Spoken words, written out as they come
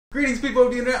Greetings, people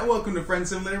of the internet. Welcome to Friend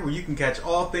Simulator, where you can catch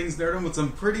all things nerdom with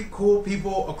some pretty cool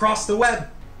people across the web.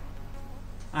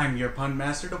 I'm your pun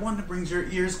master, the one that brings your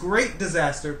ears great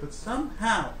disaster, but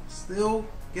somehow still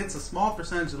gets a small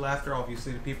percentage of laughter,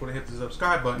 obviously, to people that hit the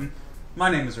subscribe button.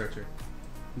 My name is Richard.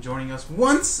 And joining us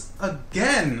once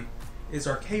again is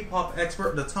our K-pop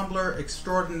expert, the Tumblr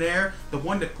extraordinaire, the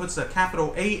one that puts a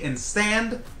capital A in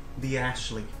stand, the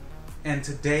Ashley. And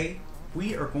today,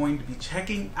 we are going to be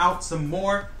checking out some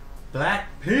more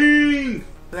BLACKPINK!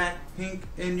 BLACKPINK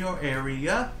in your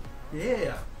area.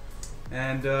 Yeah.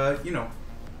 And, you know,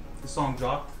 the song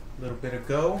dropped a little bit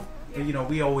ago. And, you know,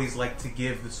 we always like to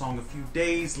give the song a few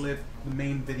days, let the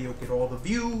main video get all the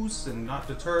views, and not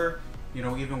deter, you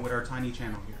know, even with our tiny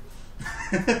channel here.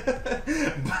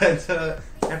 But,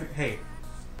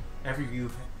 every view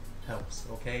helps,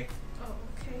 okay? Oh,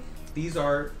 okay. These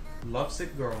are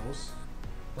Lovesick girls,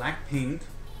 BLACKPINK.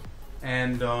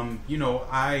 And, you know,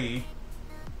 I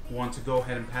want to go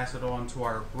ahead and pass it on to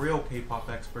our real K-pop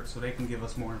experts so they can give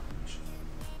us more information.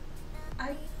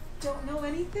 I don't know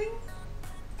anything.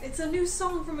 It's a new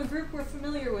song from a group we're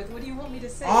familiar with. What do you want me to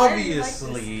say?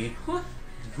 Obviously,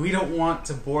 we don't want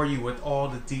to bore you with all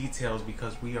the details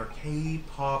because we are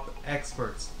K-pop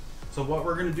experts. So what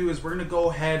we're going to do is we're going to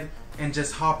go ahead and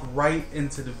just hop right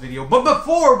into the video. But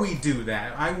before we do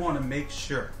that, I want to make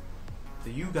sure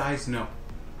that you guys know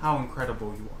how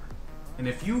incredible you are. And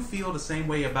if you feel the same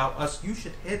way about us, you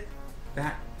should hit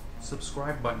that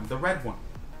subscribe button, the red one,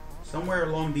 somewhere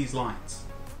along these lines.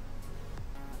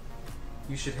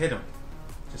 You should hit them.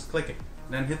 Just click it.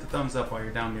 Then hit the thumbs up while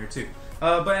you're down there too.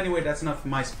 But anyway, that's enough of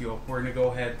my spiel. We're going to go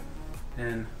ahead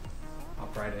and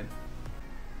hop right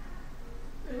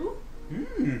in. Ooh.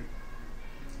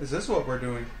 Is this what we're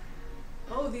doing?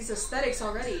 Oh, these aesthetics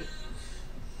already.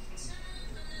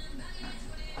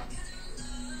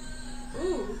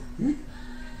 Ooh.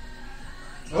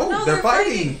 Oh, no, they're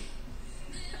fighting!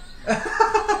 Oh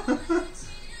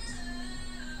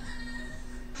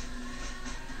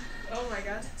my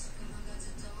god.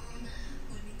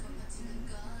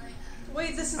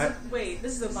 Wait, this is a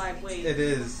vibe. Wait. It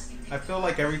is. I feel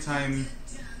like every time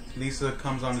Lisa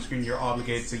comes on the screen, you're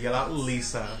obligated to yell out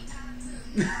Lisa.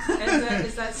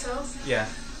 Is that so? Yeah.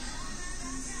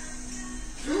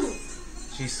 Ooh.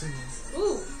 She's.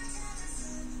 Ooh.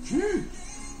 Hmm.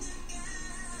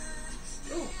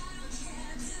 Ooh.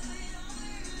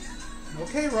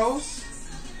 Okay, Rose.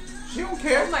 She don't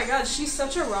care. Oh my god, she's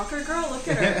such a rocker girl. Look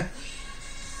at her.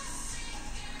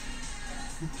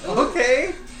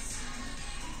 Okay.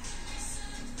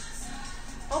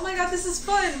 Oh my god, this is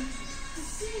fun.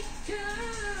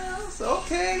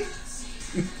 Okay.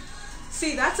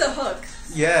 See, that's a hook.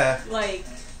 Yeah. Like,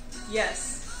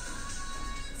 yes.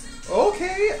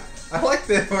 Okay. I like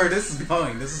where this is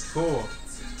going. This is cool.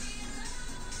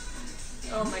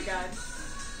 Oh my god.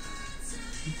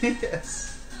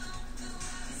 Yes.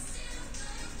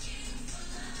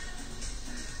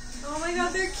 Oh my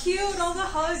god, they're cute. All the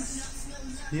hugs.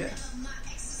 Yeah.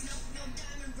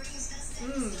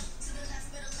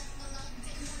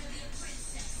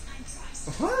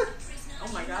 What?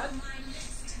 Oh my god.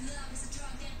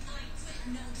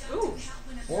 Ooh.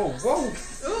 Whoa, whoa.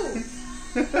 Ooh.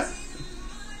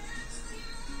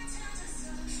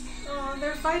 Oh,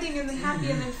 they're fighting and then happy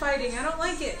and then fighting. I don't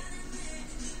like it.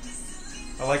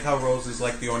 I like how Rose is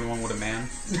like the only one with a man.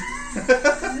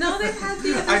 No, they've had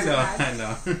the others. I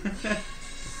know.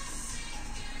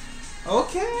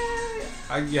 Okay.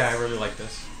 I really like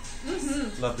this.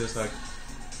 Love this hug.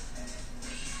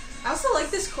 I also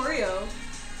like this choreo.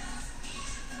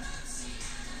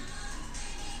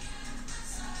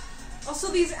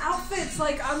 Also, these outfits,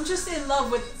 like, I'm just in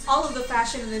love with all of the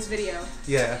fashion in this video.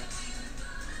 Yeah.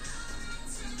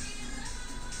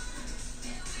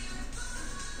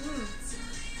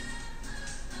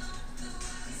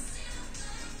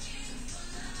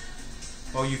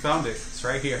 Oh, you found it. It's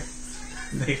right here.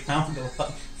 They found the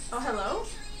love. Oh, hello?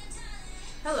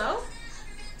 Hello?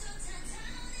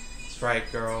 That's right,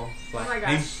 girl. Oh my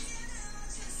gosh.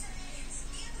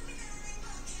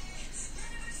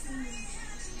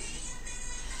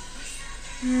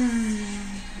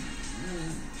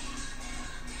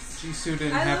 Jisoo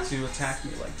didn't have to attack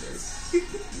me like this.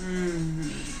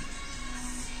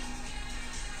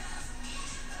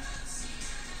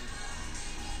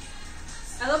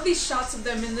 I love these shots of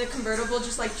them in the convertible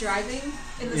just like driving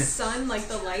in the sun. Like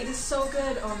the light is so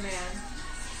good. Oh man.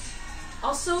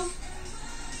 Also,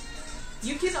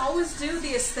 you can always do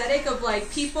the aesthetic of like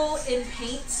people in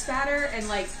paint spatter and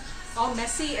like all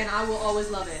messy, and I will always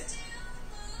love it.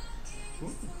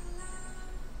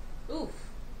 Ooh.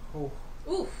 Oh.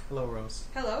 Ooh. Hello, Rose.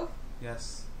 Hello.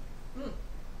 Yes.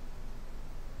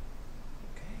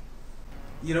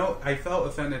 You know, I felt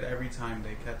offended every time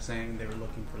they kept saying they were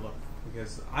looking for love,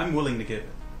 because I'm willing to give it.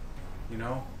 You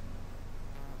know?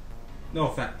 No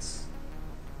offense.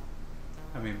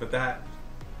 I mean, but that...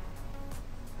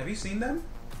 Have you seen them?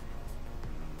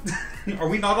 Are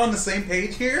we not on the same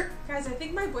page here? Guys, I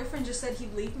think my boyfriend just said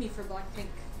he'd leave me for BLACKPINK.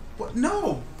 What?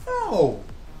 No! No!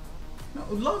 No,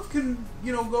 love can,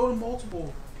 you know, go to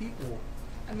multiple people.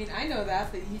 I mean, I know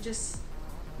that, but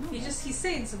he's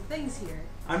saying some things here.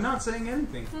 I'm not saying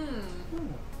anything.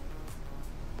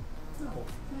 No.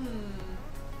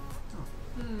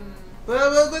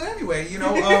 But anyway, you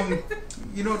know,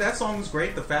 you know, that song was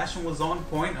great. The fashion was on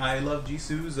point. I love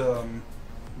Jisoo's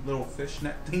little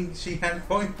fishnet thing she had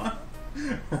going on.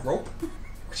 Rope.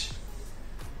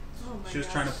 Oh my She was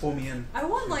gosh. trying to pull me in. I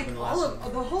want like all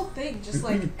of the whole thing, just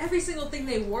like every single thing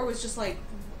they wore was just like,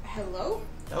 hello?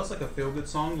 That was like a feel-good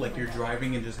song, like Oh my you're God.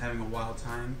 driving and just having a wild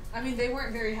time. I mean, they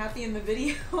weren't very happy in the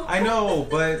video. I know,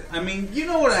 but I mean, you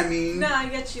know what I mean. No, I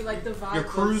get you, like the vibe. You're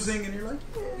was- cruising and you're like,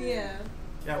 Yeah.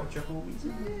 yeah, with your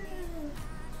homies.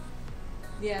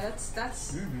 Yeah,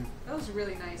 that was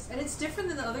really nice. And it's different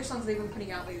than the other songs they've been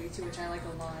putting out lately too, which I like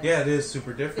a lot. Yeah, it is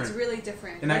super different. It's really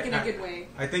different, And like in a good way.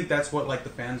 I think that's what like the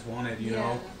fans wanted, you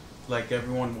know? Like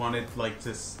everyone wanted like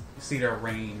to see their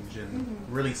range and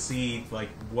really see like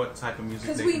what type of music.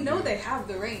 Because they we can know do. they have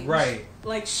the range. Right.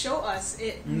 Like, show us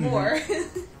it more.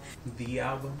 The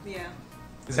album. Yeah.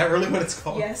 Is that really what it's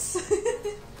called? Yes.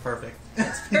 Perfect.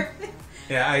 That's perfect.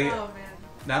 Yeah, Oh man.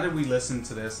 now that we listened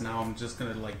to this, now I'm just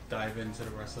gonna like dive into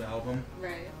the rest of the album.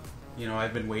 Right. You know,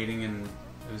 I've been waiting and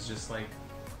it was just like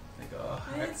oh,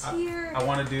 It's here. I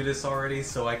want to do this already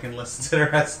so I can listen to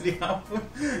the rest of the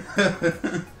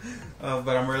album.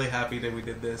 But I'm really happy that we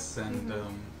did this, and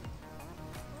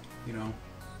you know,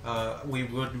 we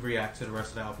would react to the rest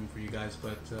of the album for you guys,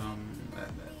 but that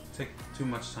take too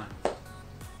much time.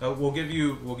 We'll give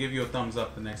you a thumbs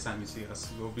up the next time you see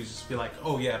us. We'll just be like,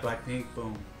 oh yeah, BLACKPINK,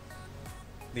 boom,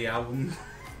 the album.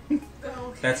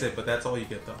 Okay. That's it, but that's all you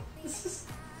get though.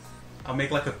 I'll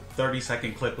make like a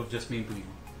 30-second clip of just me bleeding.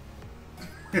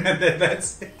 And then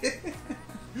that's it.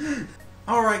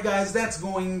 Alright guys, that's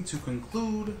going to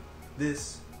conclude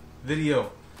this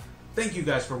video. Thank you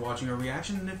guys for watching our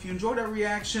reaction, and if you enjoyed our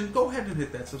reaction, go ahead and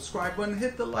hit that subscribe button,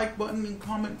 hit the like button, and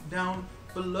comment down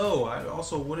below. I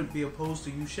also wouldn't be opposed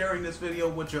to you sharing this video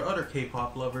with your other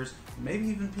K-pop lovers, maybe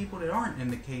even people that aren't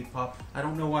into K-pop. I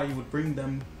don't know why you would bring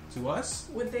them to us.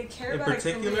 Would they care In about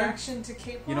particular, a reaction to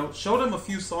K-pop? You know, show them a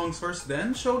few songs first,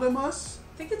 then show them us.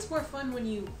 I think it's more fun when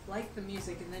you like the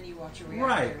music and then you watch a reactor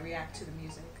Right. react to the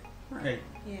music. Right.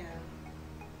 Yeah.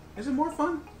 Is it more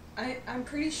fun? I'm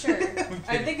pretty sure.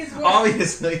 I think it's more.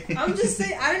 Obviously. I'm just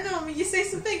saying. I don't know. I mean, you say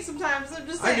some things sometimes. I'm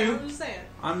just saying. I do. I'm just saying.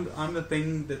 I'm the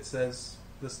thing that says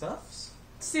the stuffs.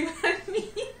 See what I mean?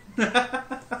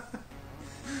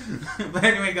 But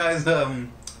anyway, guys,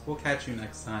 we'll catch you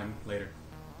next time. Later.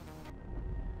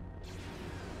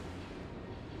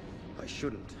 I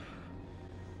shouldn't.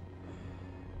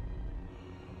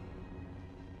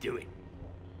 Do it.